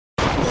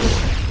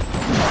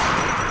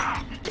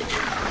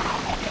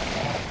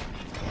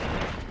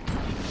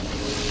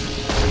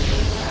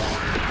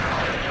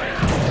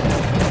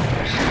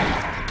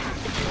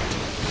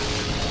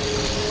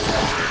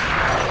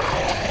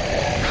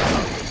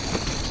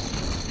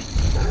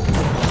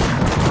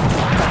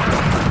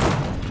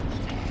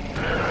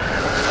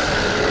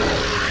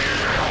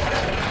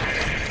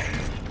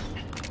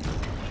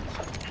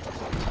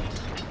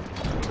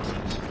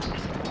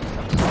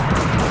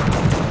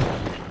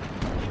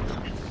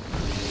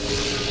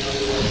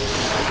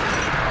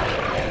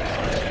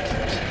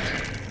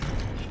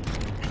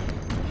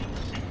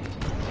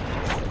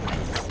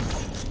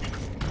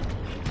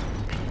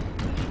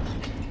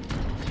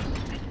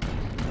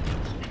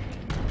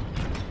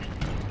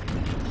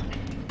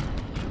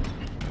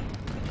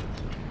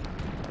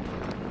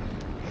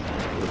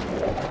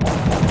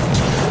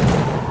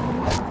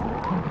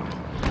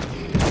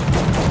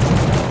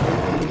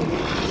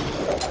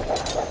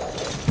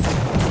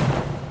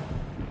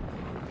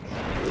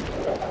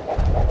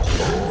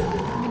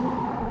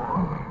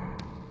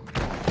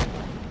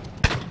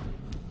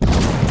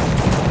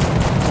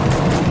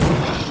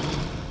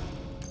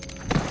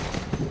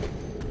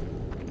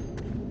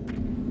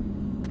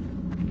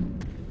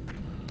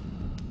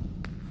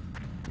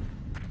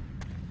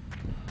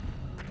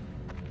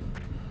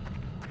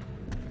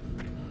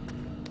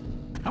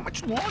How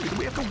much longer do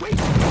we have to wait?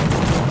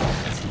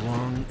 As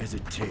long as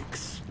it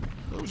takes.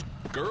 Those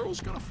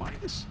girls gonna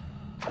find us?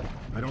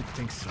 I don't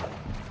think so.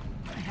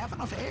 I have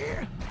enough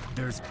air.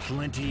 There's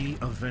plenty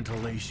of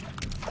ventilation.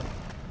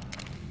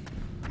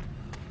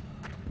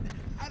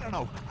 I don't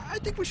know. I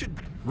think we should...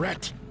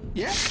 Rhett,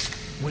 Yeah?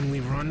 when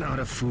we run out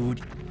of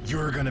food,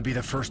 you're gonna be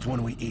the first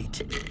one we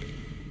eat.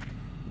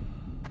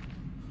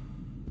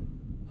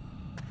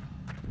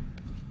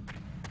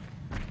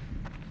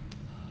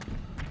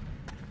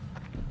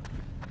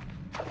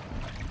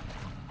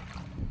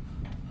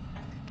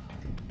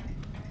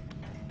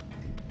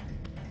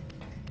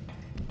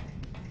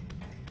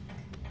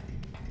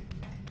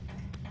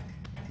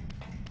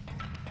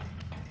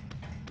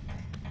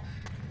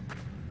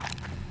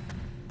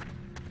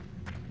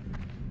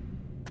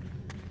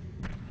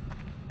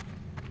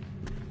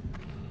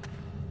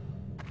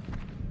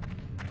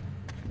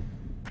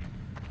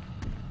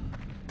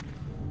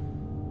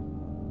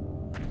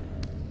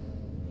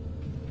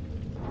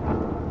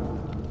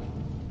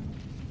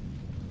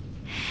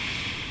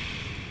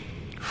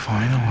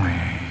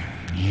 Finally,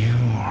 you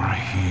are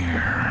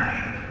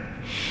here.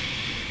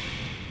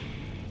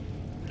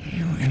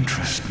 You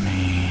interest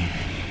me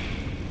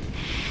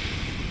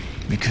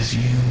because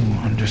you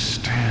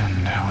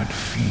understand how it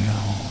feels.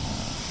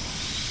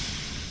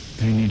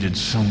 They needed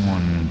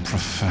someone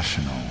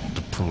professional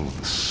to pull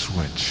the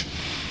switch.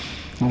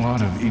 A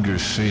lot of eager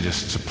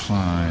sadists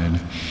applied,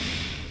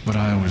 but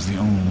I was the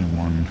only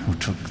one who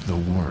took the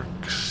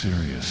work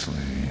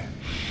seriously.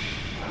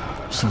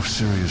 So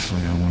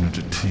seriously, I wanted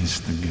to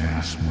taste the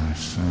gas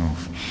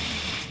myself.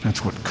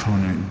 That's what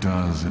carnate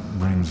does. It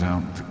brings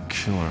out the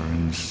killer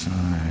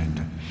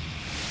inside.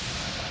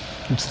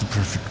 It's the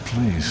perfect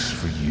place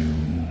for you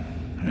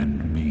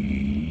and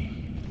me.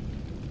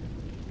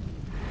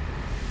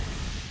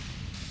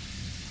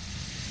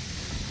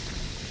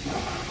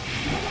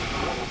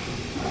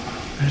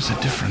 There's a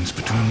difference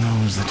between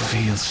those that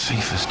feel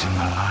safest in the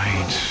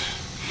light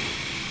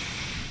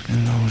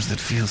and those that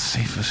feel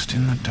safest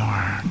in the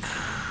dark.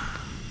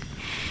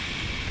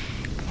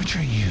 Which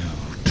are you,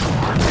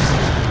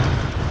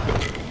 Torque?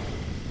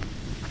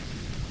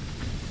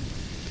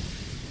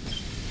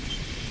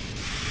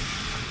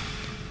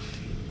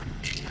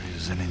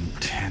 There's an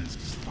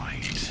intense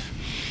light.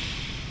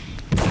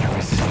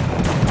 Everything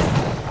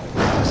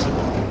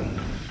visible.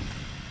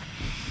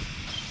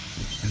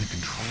 And the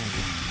control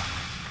room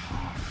lights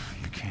off.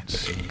 You can't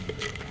see.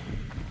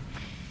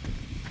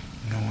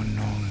 No one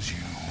knows you.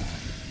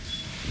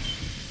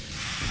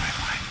 I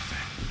like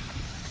that.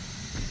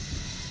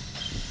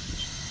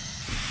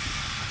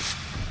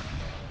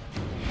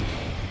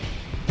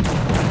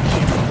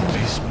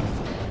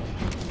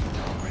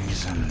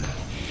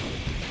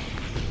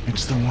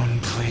 It's the one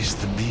place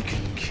the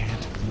beacon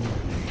can't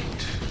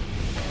illuminate.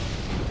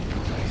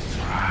 I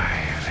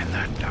thrive in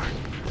that dark.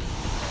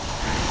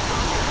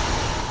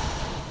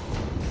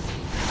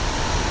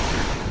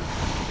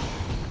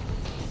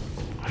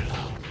 I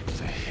love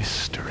the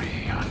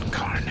history on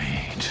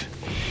Carnate.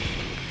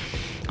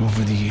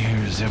 Over the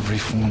years, every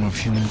form of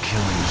human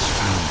killing has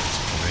found